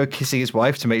of Trudeau kissing his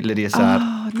wife to make Lydia sad.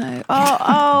 Oh no!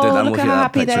 Oh, Dude, I'm look looking how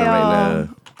at that happy they picture are.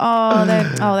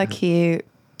 right now. They're cute,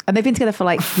 and they've been together for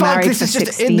like Fuck, married this for is just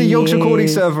 16 in the Yogs recording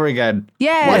years. server again.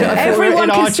 Yeah, Why did I thought we were everyone in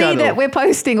can our see channel? that we're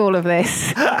posting all of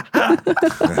this.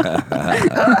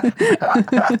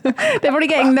 They're already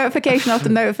getting notification after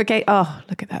notification. Oh,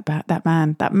 look at that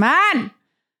man!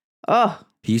 Oh,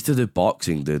 He used to do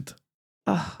boxing, dude.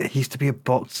 He used to be a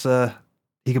boxer.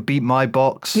 He could beat my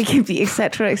box. we can be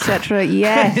etc. etc.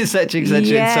 Yes, etc. etc.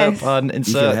 Yes. Insert pun. You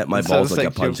Insert. can hit my insert balls like a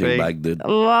sexual punching thing. bag, dude.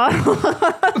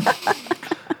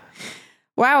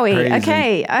 Wowie. Crazy.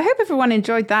 Okay, I hope everyone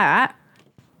enjoyed that.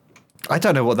 I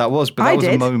don't know what that was, but that I was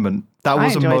a did. moment. That I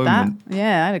was a enjoyed moment. that.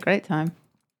 Yeah, I had a great time.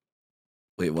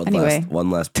 Wait, Anyway.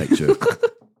 one last picture.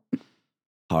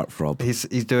 Heartthrob.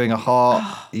 He's doing a heart.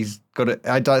 He's got it.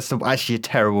 That's actually a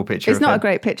terrible picture. It's of not him. a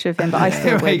great picture of him, but I still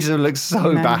It would. makes him look so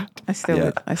You know, bad. I still Yeah.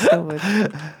 would. I still would.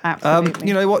 Absolutely.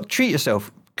 You know what? Treat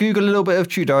yourself. Google a little bit of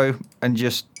Trudeau and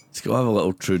just... Let's go have a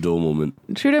little Trudeau moment.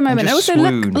 Trudeau moment. just Also,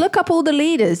 swoon. look up all the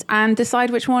leaders and decide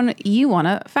which one you want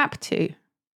to fap to.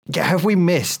 Yeah, have we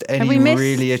missed any we missed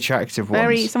really attractive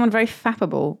ones? Someone very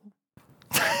fappable.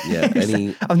 Yeah,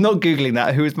 any... I'm not Googling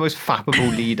that. Who is the most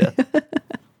fappable leader?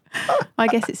 I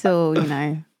guess it's all,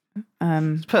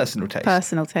 It's personal taste.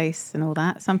 personal tastes and all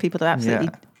that. Some people are absolutely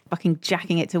fucking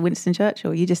jacking it to Winston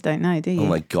Churchill. You just don't know, do you? Oh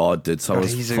my God, dude,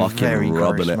 someone's he's a very fucking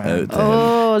rubbing gross it man. out to him.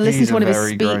 Oh, listen He's to one a of his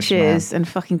very gross speeches and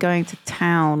fucking going to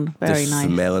town. Very The nice.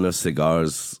 smelling of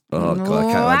cigars. Oh God,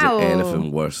 I can't Wow. imagine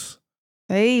anything worse.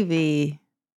 Baby.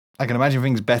 I can imagine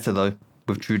things better, though,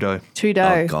 with Trudeau.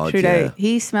 Trudeau. Oh, God, Trudeau. yeah.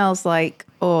 He smells like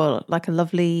a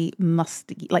lovely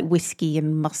musty, like whiskey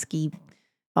and musky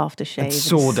aftershave. And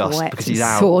sawdust sweat because and he's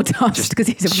out Sawdust just because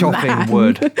he's a chopping man.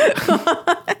 wood.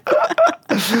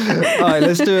 All right,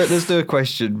 let's do it. Let's do a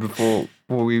question before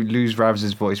we lose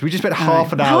Ravs' voice. We just spent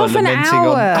half an hour Half an lamenting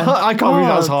hour. on. I can't believe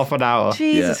that was God. half an hour.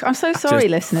 Jesus, Yeah. I'm so sorry,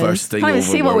 Just listeners. first thing Can't even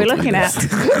see what we're looking at.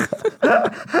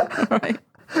 overworld.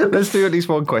 Let's do at least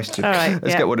one question. All right,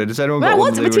 Let's yeah. get one in. Does anyone Well, got one?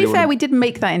 but that to they be really fair, wanna- we did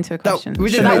make that into a question.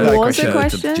 we did so make that that was question. a Shout out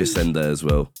question. to Jacinda as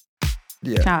well.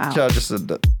 Yeah. Shout out. Shout out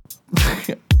Jacinda.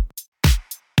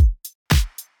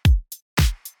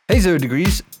 Hey, 0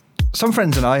 Degrees. Some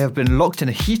friends and I have been locked in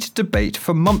a heated debate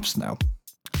for months now.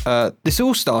 This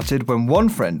all started when one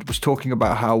friend was talking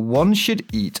about how one should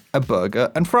eat a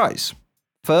burger and fries.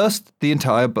 First, the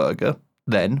entire burger,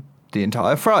 then the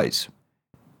entire fries.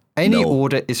 Any No.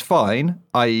 order is fine,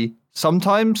 i.e.,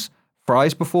 sometimes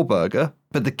fries before burger,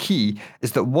 but the key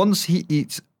is that once he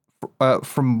eats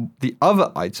from the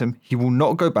other item, he will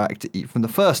not go back to eat from the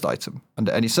first item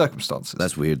under any circumstances.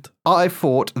 That's weird. I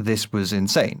thought this was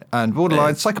insane and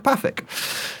borderline psychopathic.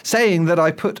 Saying that I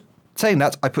put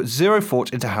zero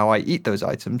thought into how I eat those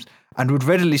items and would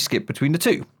readily skip between the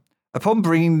two. Upon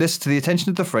bringing this to the attention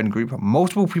of the friend group,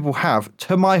 multiple people have,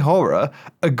 to my horror,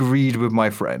 agreed with my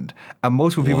friend, and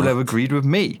multiple people have agreed with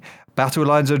me. Battle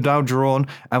lines are now drawn,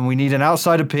 and we need an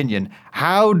outside opinion.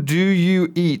 How do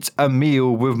you eat a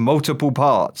meal with multiple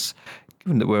parts?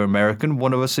 Given that we're American,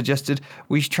 one of us suggested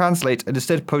we should translate and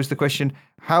instead pose the question: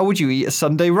 how would you eat a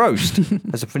Sunday roast?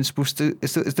 As the principle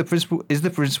is the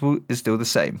principle still the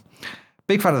same.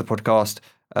 Big fan of the podcast.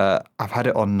 I've had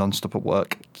it on non-stop at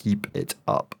work. Keep it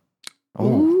up.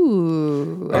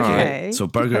 Ooh. Okay. So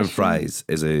burger and fries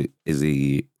is a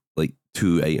like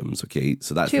 2 items. Okay,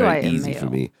 so that's 2 very item easy meal. for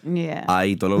me. Yeah.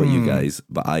 I don't know about you guys,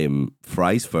 but I am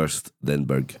fries first, then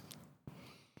burger.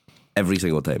 Every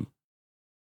single time.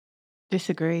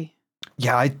 Disagree.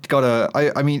 Yeah, I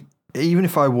mean, even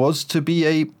if I was to be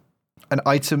an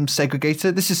item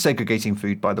segregator, this is segregating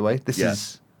food, by the way. This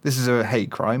is a hate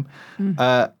crime. Even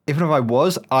if I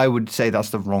was, I would say that's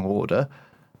the wrong order.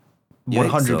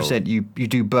 100%. You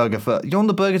do burger first. You don't want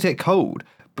the burger to get cold,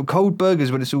 but cold burgers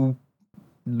when it's all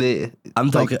there.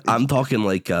 I'm talking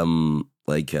like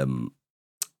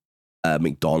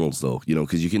McDonald's though,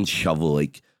 because you can shovel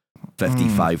like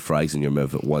 55 fries in your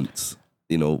mouth at once.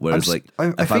 Whereas I if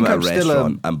think I'm at a I'm still,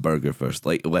 restaurant, I'm burger first,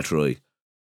 like literally.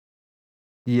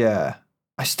 Yeah.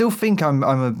 I still think I'm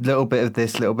a little bit of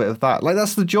this, little bit of that. Like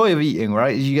that's the joy of eating,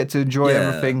 right? You get to enjoy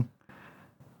everything.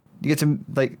 You get to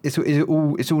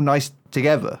it's all nice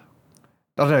together.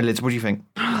 I don't know, Liz. What do you think?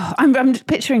 I'm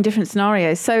picturing different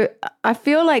scenarios. So I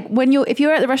feel like if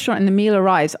you're at the restaurant and the meal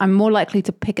arrives, I'm more likely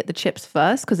to pick at the chips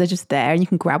first because they're just there and you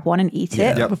can grab one and eat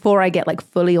it before I get like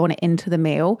fully on it into the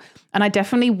meal. And I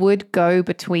definitely would go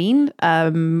between.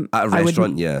 At a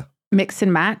restaurant, yeah. Mix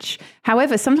and match.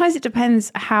 However, sometimes it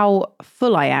depends how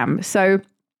full I am. So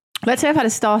let's say I've had a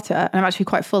starter and I'm actually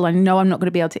quite full. I know I'm not going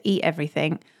to be able to eat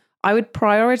everything. I would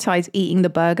prioritize eating the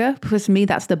burger because to me,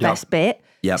 that's the best bit.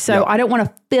 So I don't want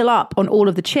to fill up on all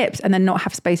of the chips and then not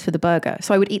have space for the burger.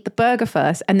 So I would eat the burger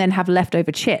first and then have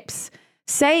leftover chips.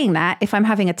 Saying that, if I'm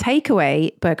having a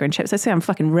takeaway burger and chips, let's say I'm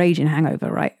fucking raging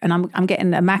hangover, right? And I'm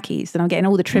getting a Mackey's and I'm getting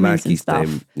all the trimmings and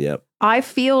stuff. Yep. I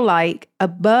feel like a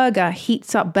burger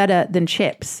heats up better than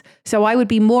chips. So I would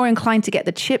be more inclined to get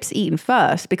the chips eaten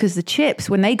first because the chips,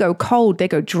 when they go cold, they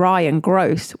go dry and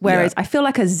gross. Whereas I feel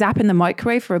like a zap in the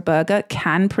microwave for a burger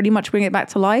can pretty much bring it back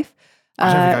to life.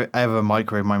 I don't think I ever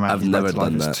microwave my mouth. I've never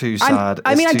done that. It's too sad.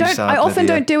 I often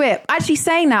don't do it. Actually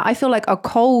saying that, I feel like a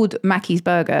cold Mackey's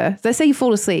burger, let's say you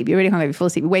fall asleep, you're really hungry, you fall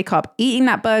asleep, you wake up, eating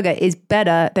that burger is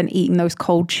better than eating those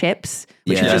cold chips,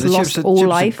 which have just lost all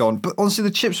life. Gone. But honestly,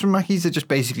 the chips from Mackey's are just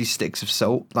basically sticks of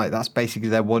salt. Like that's basically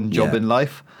their one job in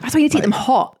life. That's why you need to eat them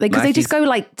hot because they just go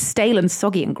like stale and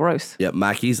soggy and gross. Yeah,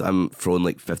 Mackey's, I'm throwing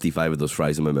like 55 of those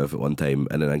fries in my mouth at one time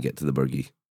and then I get to the burgie.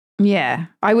 Yeah,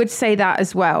 I would say that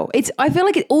as well. I feel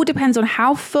like it all depends on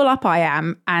how full up I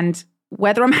am and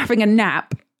whether I'm having a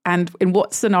nap and in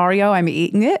what scenario I'm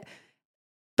eating it.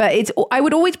 But I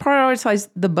would always prioritize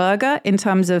the burger in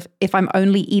terms of if I'm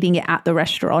only eating it at the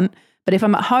restaurant. But if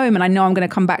I'm at home and I know I'm going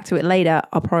to come back to it later,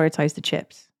 I'll prioritize the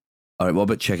chips. All right, what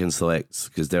about chicken selects?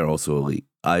 Because they're also elite.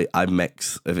 I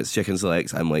mix. If it's chicken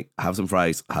selects, I'm like, have some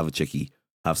fries, have a chickie.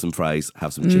 Have some fries,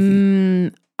 have some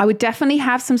chicken. I would definitely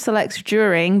have some selects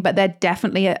during, but they're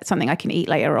definitely something I can eat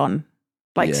later on.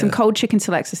 Like some cold chicken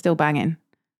selects are still banging.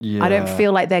 Yeah. I don't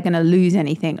feel like they're going to lose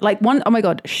anything. Like oh my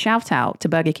God, shout out to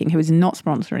Burger King, who is not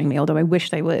sponsoring me, although I wish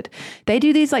they would. They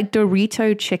do these like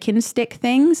Dorito chicken stick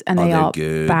things and they are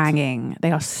good. Banging.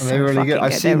 They are so They're really good.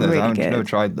 I've seen they're those. really I've never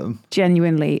tried them.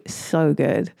 Genuinely so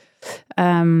good.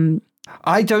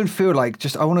 I don't feel like,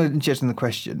 I want to inject in the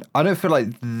question. I don't feel like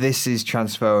this is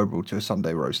transferable to a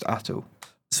Sunday roast at all.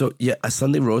 So yeah, a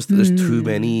Sunday roast, there's too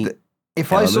many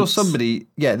If elements. I saw somebody,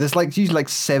 there's like usually like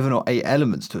 7 or 8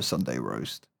 elements to a Sunday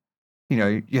roast. You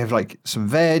know, you have like some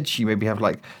veg, you maybe have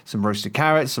like some roasted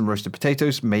carrots, some roasted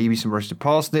potatoes, maybe some roasted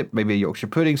parsnip, maybe a Yorkshire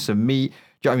pudding, some meat.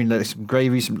 Do you know what I mean? Like some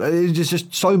gravy, there's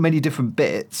just so many different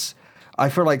bits. I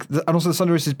feel like, and also the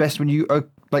Sunday roast is best when you are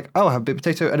like, I have a bit of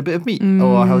potato and a bit of meat,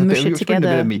 or I have a bit of Yorkshire pudding and a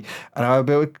bit of meat, and I have a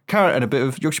bit of carrot and a bit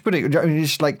of Yorkshire pudding. I mean, it's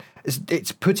just like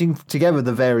it's putting together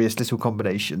the various little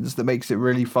combinations that makes it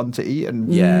really fun to eat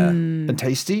and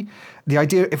tasty. The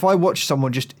idea, if I watch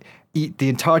someone just eat the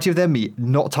entirety of their meat,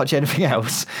 not touch anything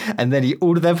else, and then eat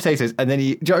all of their potatoes, and then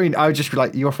eat, do you know what I mean? I would just be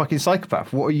like, you're a fucking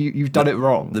psychopath. What are you? You've done it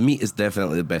wrong. The meat is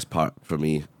definitely the best part for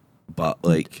me. But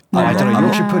like, I don't know.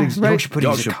 Yorkshire puddings.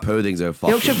 Yorkshire puddings are fucking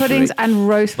Yorkshire puddings great. and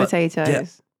roast But,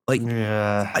 potatoes.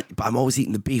 yeah, like, but I'm always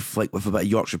eating the beef like with a bit of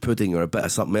Yorkshire pudding or a bit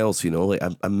of something else. You know, like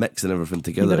I'm mixing everything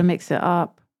together. You got to mix it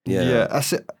up. Yeah,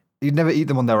 that's it. You'd never eat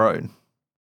them on their own.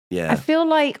 yeah. I feel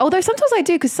like, although sometimes I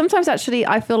do, because sometimes actually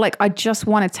I feel like I just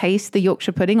want to taste the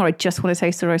Yorkshire pudding or I just want to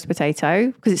taste the roast potato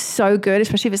because it's so good,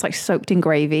 especially if it's like soaked in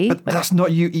gravy. But that's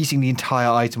not you eating the entire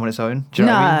item on its own. Do you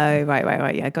know what I mean?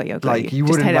 Right. Yeah, got you. Like you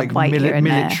Just wouldn't take a like bite here and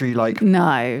there. military like.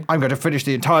 No, I'm going to finish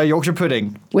the entire Yorkshire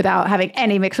pudding. without having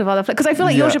any mix with other flavors. Because I feel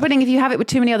like Yorkshire pudding, if you have it with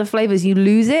too many other flavors, you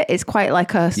lose it. It's quite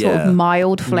like a sort of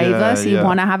mild flavor. So you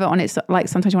want to have it on its, like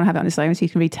sometimes you want to have it on its own so you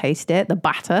can really taste it, the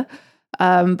batter.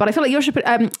 But I feel like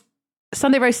Yorkshire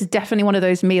Sunday roast is definitely one of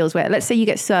those meals where, let's say you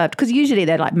get served, because usually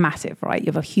they're like massive, right? You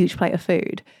have a huge plate of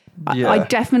food. I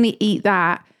definitely eat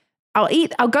that.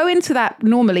 I'll go into that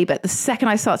normally, but the second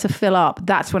I start to fill up,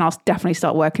 that's when I'll definitely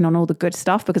start working on all the good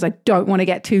stuff because I don't want to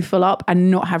get too full up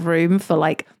and not have room for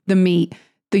like the meat,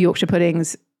 the Yorkshire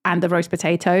puddings, and the roast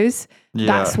potatoes.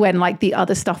 That's when like the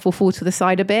other stuff will fall to the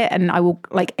side a bit and I will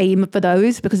like aim for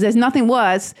those because there's nothing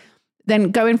worse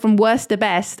than going from worst to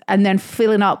best and then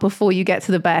filling up before you get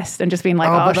to the best and just being like,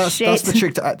 but shit. That's the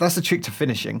trick. That's the trick to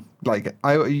finishing. Like,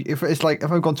 if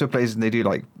I've gone to a place and they do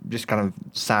like just kind of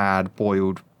sad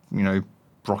boiled, you know,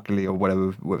 broccoli or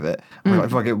whatever with it, I'm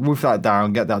like, fucking wolf that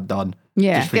down, get that done.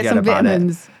 Yeah, just forget get some about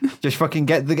vitamins. It. Just fucking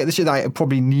get the shit that I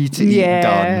probably need to eat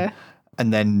done,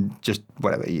 and then just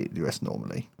whatever eat the rest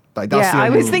normally. Like, that's I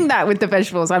always think that with the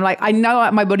vegetables. I'm like, I know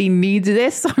my body needs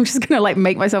this, so I'm just going to like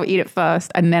make myself eat it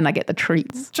first and then I get the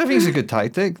treats. Which I think is a good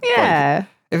tactic. Yeah.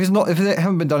 Like, if it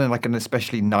haven't been done in like an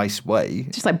especially nice way,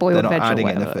 Just like boiled they're not veg or adding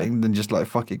whatever. anything, then just like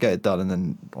fuck it, get it done, and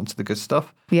then onto the good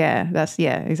stuff. Yeah,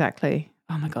 exactly.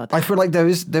 Oh my God. I feel like there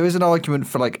is an argument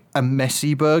for like a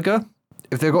messy burger.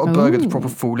 If they've got a burger that's proper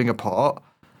falling apart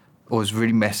or is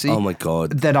really messy, Oh my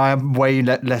God. then I am way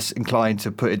less inclined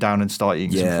to put it down and start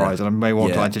eating some fries, and I'm way more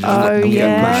inclined to just Oh, let them yeah.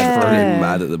 get I'm pushed through.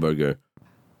 mad at the burger.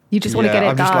 You just want to get it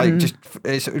I'm just done.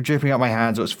 like it's dripping out my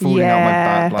hands or it's falling out my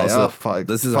back. Like, Also, oh fuck,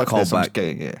 this is fuck a I'm just callback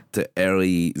getting it. to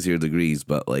early 0 degrees,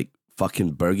 but like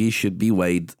fucking burgies should be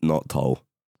wide, not tall.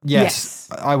 Yes,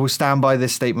 I will stand by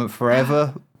this statement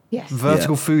forever. Yes.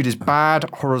 Vertical food is bad.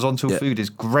 Horizontal food is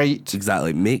great.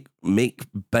 Exactly. Make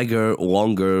bigger,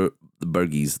 longer the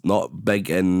burgies, not big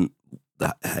in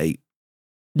the height.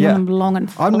 Yeah, Long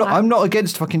and I'm flat. not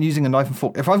against fucking using a knife and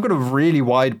fork. If I've got a really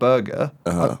wide burger,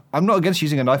 I'm not against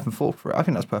using a knife and fork for it. I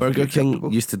think that's perfectly Burger King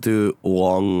acceptable. used to do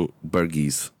long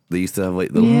burgies. They used to have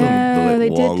like the, Yeah, the they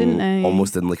like did, long, didn't they?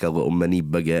 almost in like a little mini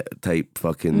baguette type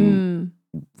fucking.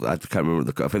 I can't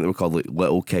remember. I think they were called like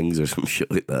Little Kings or some shit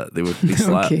like that. They would be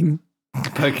slapped. King.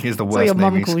 Burger King is the That's what worst your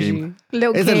mum naming calls scheme. you.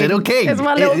 Little It's King. a little king. It's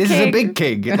my little This king. is a big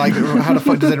king. Like, how the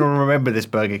fuck does anyone remember this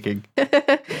Burger King?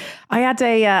 I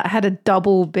had a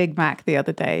double Big Mac the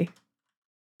other day.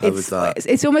 How was that?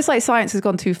 It's almost like science has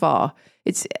gone too far.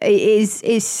 It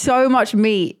is so much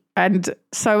meat and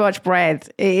so much bread.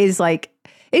 It is like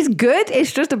It's good.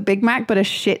 It's just a Big Mac, but a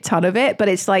shit ton of it. But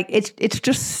it's like it's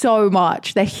just so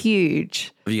much. They're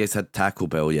huge. Have you guys had Taco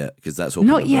Bell yet? Because that's open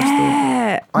Not in Bristol.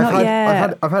 yet. Not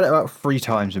yet. I've had it about 3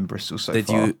 times in Bristol so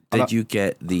far. Did you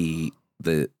get the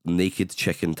naked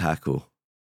chicken taco?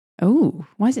 Oh,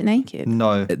 why is it naked?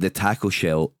 No. The taco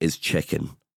shell is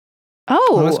chicken.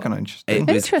 Oh, That's kind of interesting.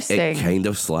 Interesting. It kind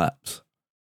of slaps.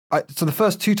 So the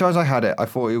first 2 times I had it, I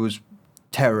thought it was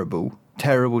terrible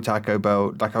Taco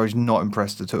Bell. Like I was not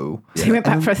impressed at all. So you went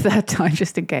back for a 3rd time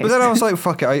just in case. But then I was like,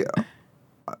 fuck it.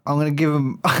 I'm gonna give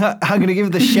him. I'm gonna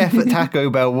give the chef at Taco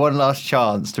Bell one last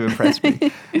chance to impress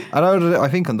me. And I ordered it, I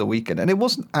think, on the weekend, and it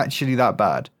wasn't actually that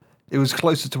bad. It was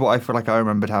closer to what I feel like I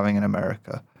remembered having in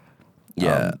America.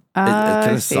 Yeah, it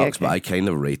kind of sucks, but I kind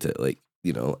of rate it. Like,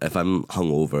 you know, if I'm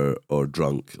hungover or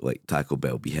drunk, like Taco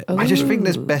Bell be hitting. I just think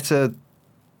there's better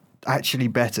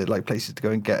like places to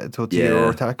go and get a tortilla or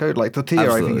a taco. Like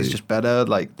tortilla, I think is just better.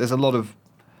 Like there's a lot of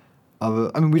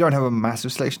other. I mean, we don't have a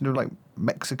massive selection of like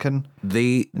Mexican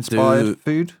inspired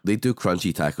food. They do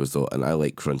crunchy tacos though, and I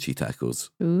like crunchy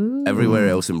tacos. Everywhere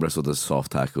else in Bristol does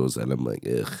soft tacos, and I'm like,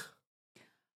 ugh.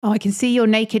 Oh, I can see your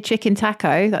naked chicken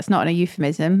taco. That's not a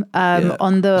euphemism.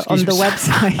 On the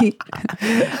website,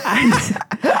 and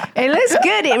it looks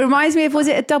good. It reminds me of, was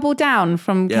it a Double Down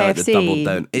from KFC? The Double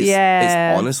Down.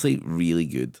 It's honestly really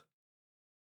good.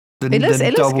 It looks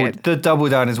good. The Double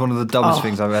Down is one of the dumbest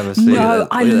things I've ever seen. No,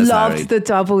 I loved the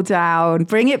Double Down.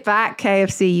 Bring it back,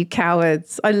 KFC, you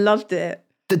cowards. I loved it.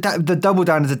 The Double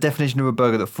Down is a definition of a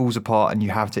burger that falls apart and you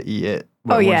have to eat it.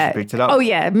 Once you picked it up. Oh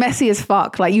yeah, messy as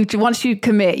fuck. Like once you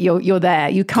commit, you're there.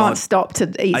 You can't stop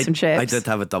to eat some chips. I did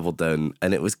have a Double Down,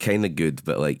 and it was kind of good,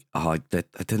 but like, I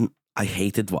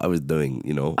hated what I was doing.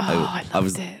 You know, I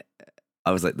loved it.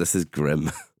 I was like, this is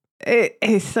grim. It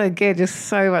is so good. Just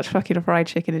so much fucking fried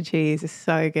chicken and cheese. It's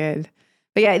so good.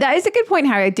 But yeah, that is a good point,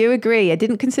 Harry. I do agree. I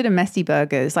didn't consider messy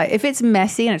burgers. Like if it's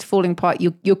messy and it's falling apart,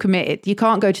 you're committed. You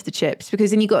can't go to the chips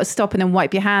because then you got to stop and then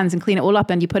wipe your hands and clean it all up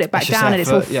and you put it back down and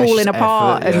it's all falling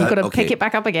apart and you've got to pick it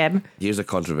back up again. Here's a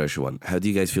controversial one. How do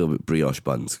you guys feel about brioche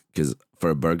buns? Because for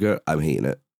a burger, I'm hating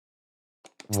it.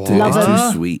 Dude, it's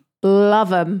too sweet. Love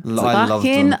them.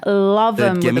 Fucking love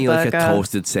them. Give me like burger. a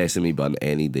toasted sesame bun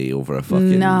any day over a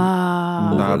fucking.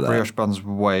 No, brioche bun's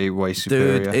way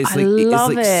superior. Dude, it's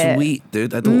like sweet,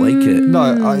 dude. I don't like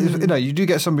it. No, you do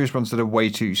get some brioche buns that are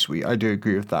way too sweet. I do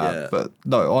agree with that. Yeah. But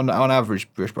no, on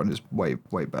average, brioche bun is way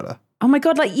better. Oh my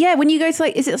god! Like when you go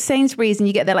to is it Sainsbury's and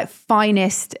you get their like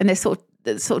finest and they're sort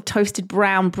of toasted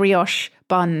brown brioche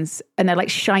buns and they're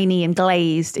like shiny and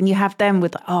glazed and you have them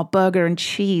with burger and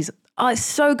cheese. Oh, it's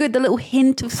so good. The little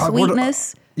hint of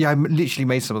sweetness. I literally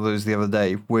made some of those the other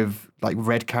day with like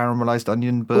red caramelized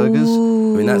onion burgers.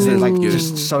 Ooh. I mean, that's like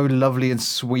just so lovely and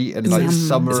sweet and like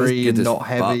summery and not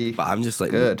heavy. But I'm just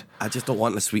like, good. I just don't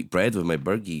want a sweet bread with my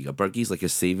burgie. A burgie's like a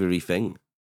savory thing.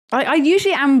 I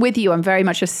usually am with you. I'm very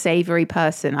much a savory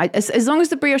person. As long as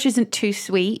the brioche isn't too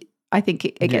sweet, I think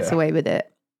it gets away with it.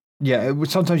 Yeah,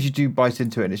 sometimes you do bite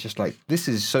into it and it's just like, this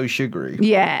is so sugary.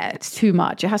 Yeah, it's too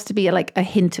much. It has to be like a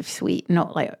hint of sweet,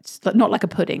 not like a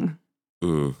pudding.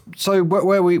 Mm. So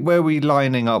where are we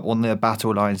lining up on the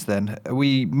battle lines then? Are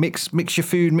we mix your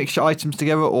food, mix your items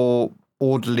together, or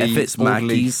orderly? If it's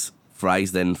Mackey's,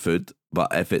 fries, then food.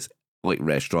 But if it's like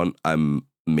restaurant, I'm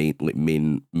main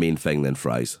thing, then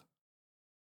fries.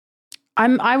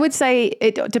 I would say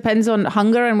it depends on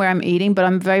hunger and where I'm eating, but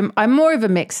I'm more of a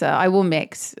mixer. I will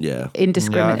mix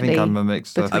indiscriminately. Yeah, I think I'm a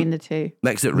mixer. Between the two.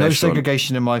 Mix it no restaurant.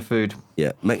 segregation in my food.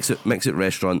 Yeah, mix it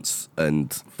restaurants,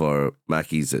 and for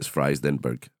Mackey's it's fries then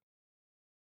burg.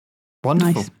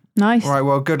 Wonderful. Nice. All right,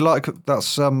 well, good luck.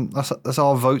 That's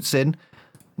our votes in.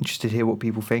 Interested to hear what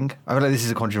people think. I feel like this is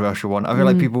a controversial one. I feel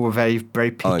like people were very, very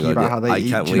picky about how they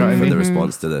eat. I can't wait for the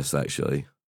response to this, actually.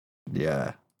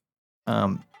 Yeah.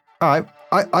 All right,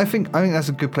 I think that's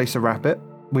a good place to wrap it.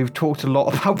 We've talked a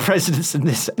lot about presidents in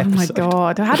this episode. Oh my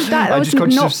god, how did that? I'm just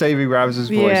conscious of saving Rams's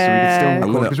voice, so we can still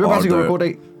record because we're about to go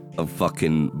record a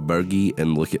fucking burgie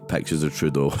and look at pictures of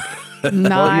Trudeau. Nice. Well,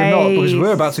 you're not, because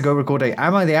we're about to go record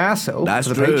Am I the Asshole? That's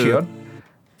for the true. Patreon.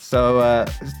 So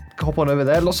hop on over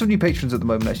there. Lots of new patrons at the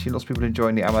moment, actually. Lots of people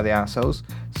enjoying the Am I the Assholes.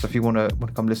 So if you want to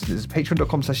come listen to this,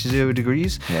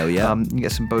 patreon.com/0degrees. Hell yeah. You can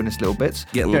get some bonus little bits.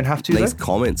 You don't have to, nice though.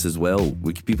 comments as well.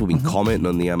 People been commenting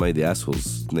on the Am I the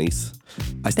Assholes. Nice.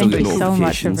 I still Thank get you so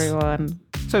much, notifications. everyone.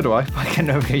 So do I. I get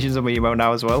notifications on my email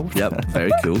now as well. Yep,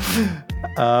 very cool.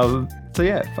 So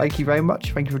yeah, thank you very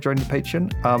much. Thank you for joining the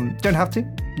Patreon. Don't have to.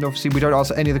 And obviously, we don't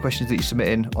answer any of the questions that you submit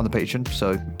in on the Patreon,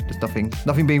 so there's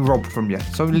nothing being robbed from you.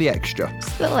 It's only extra.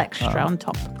 Just a little extra on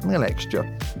top. A little extra.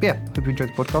 But yeah, hope you enjoyed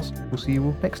the podcast. We'll see you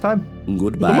all next time.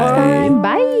 Goodbye.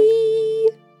 Bye.